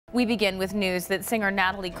We begin with news that singer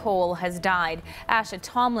Natalie Cole has died. Asha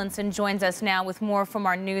Tomlinson joins us now with more from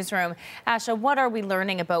our newsroom. Asha, what are we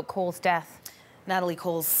learning about Cole's death? Natalie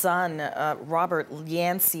Cole's son, Robert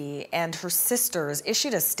Yancey, and her sisters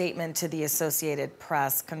issued a statement to the Associated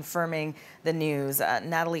Press confirming the news.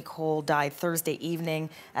 Natalie Cole died Thursday evening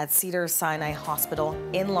at Cedars-Sinai Hospital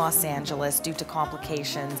in Los Angeles due to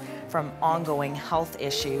complications from ongoing health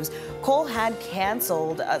issues. Cole had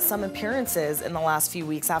canceled some appearances in the last few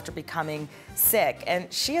weeks after becoming sick,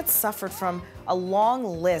 and she had suffered from a long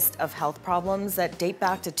list of health problems that date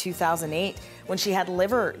back to 2008 when she had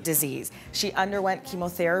liver disease. She underwent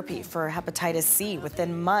chemotherapy for hepatitis C.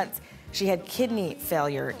 Within months, she had kidney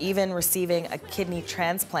failure, even receiving a kidney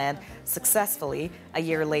transplant successfully a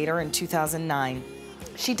year later in 2009.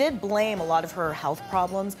 She did blame a lot of her health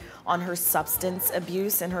problems on her substance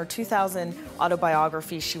abuse. In her 2000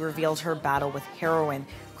 autobiography, she revealed her battle with heroin,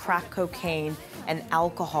 crack cocaine, and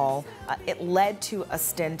alcohol. It led to a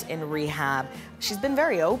stint in rehab. She's been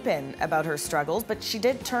very open about her struggles, but she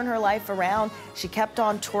did turn her life around. She kept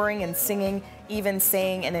on touring and singing, even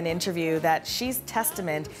saying in an interview that she's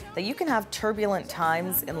testament that you can have turbulent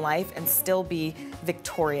times in life and still be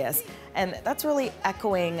victorious. And that's really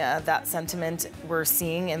echoing that sentiment we're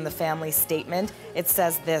seeing in the family statement. It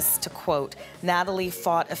says this, to quote, "Natalie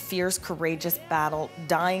fought a fierce, courageous battle,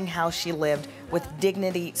 dying how she lived with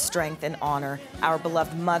dignity, strength, and honor. Our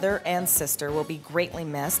beloved mother and sister will be greatly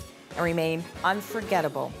missed and remain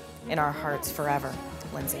unforgettable in our hearts forever."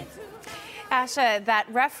 Lindsay. Asha, that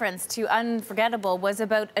reference to unforgettable was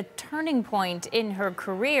about a turning point in her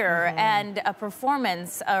career and a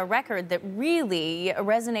performance, a record that really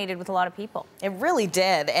resonated with a lot of people. It really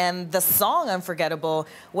did, and the song Unforgettable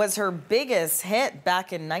was her biggest hit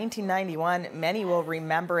back in 1991. Many will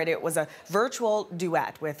remember it. It was a virtual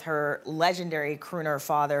duet with her legendary crooner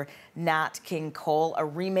father, Nat King Cole, a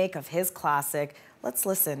remake of his classic. Let's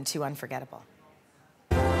listen to Unforgettable.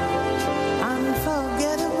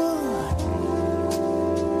 Unforgettable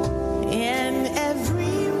in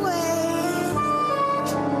every way,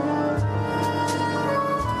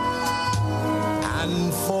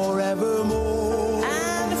 and forevermore,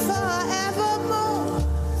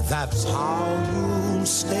 that's how you'll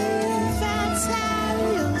stay, that's how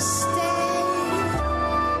you'll stay,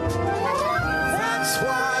 that's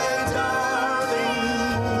why, darling,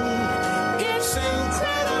 it's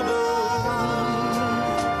incredible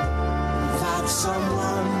that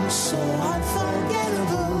someone so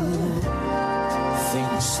unforgettable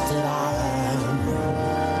thinks that I am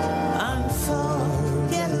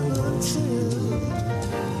unforgettable too.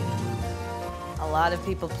 A lot of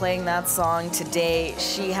people playing that song today.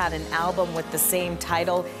 She had an album with the same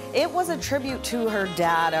title. It was a tribute to her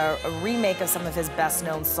dad, a remake of some of his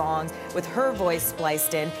best-known songs with her voice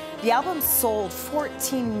spliced in. The album sold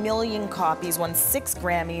 14 million copies, won 6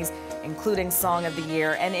 Grammys, including Song of the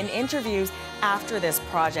Year. And in interviews after this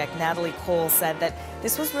project, Natalie Cole said that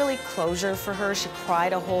this was really closure for her. She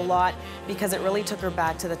cried a whole lot because it really took her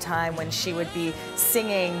back to the time when she would be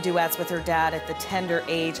singing duets with her dad at the tender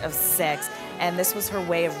age of 6. And this was her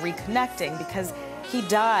way of reconnecting because he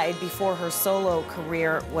died before her solo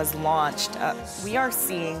career was launched. We are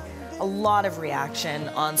seeing a lot of reaction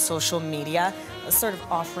on social media, sort of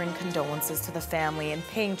offering condolences to the family and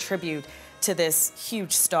paying tribute to this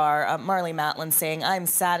huge star. Marley Matlin saying, "I'm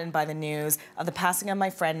saddened by the news of the passing of my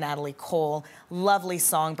friend Natalie Cole. Lovely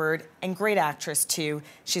songbird and great actress too.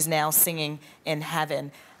 She's now singing in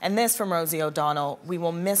heaven." And this from Rosie O'Donnell, "We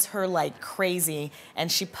will miss her like crazy."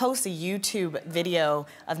 And she posts a YouTube video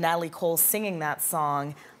of Natalie Cole singing that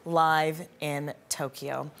song live in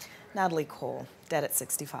Tokyo. Natalie Cole, dead at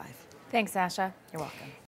 65. Thanks, Asha. You're welcome.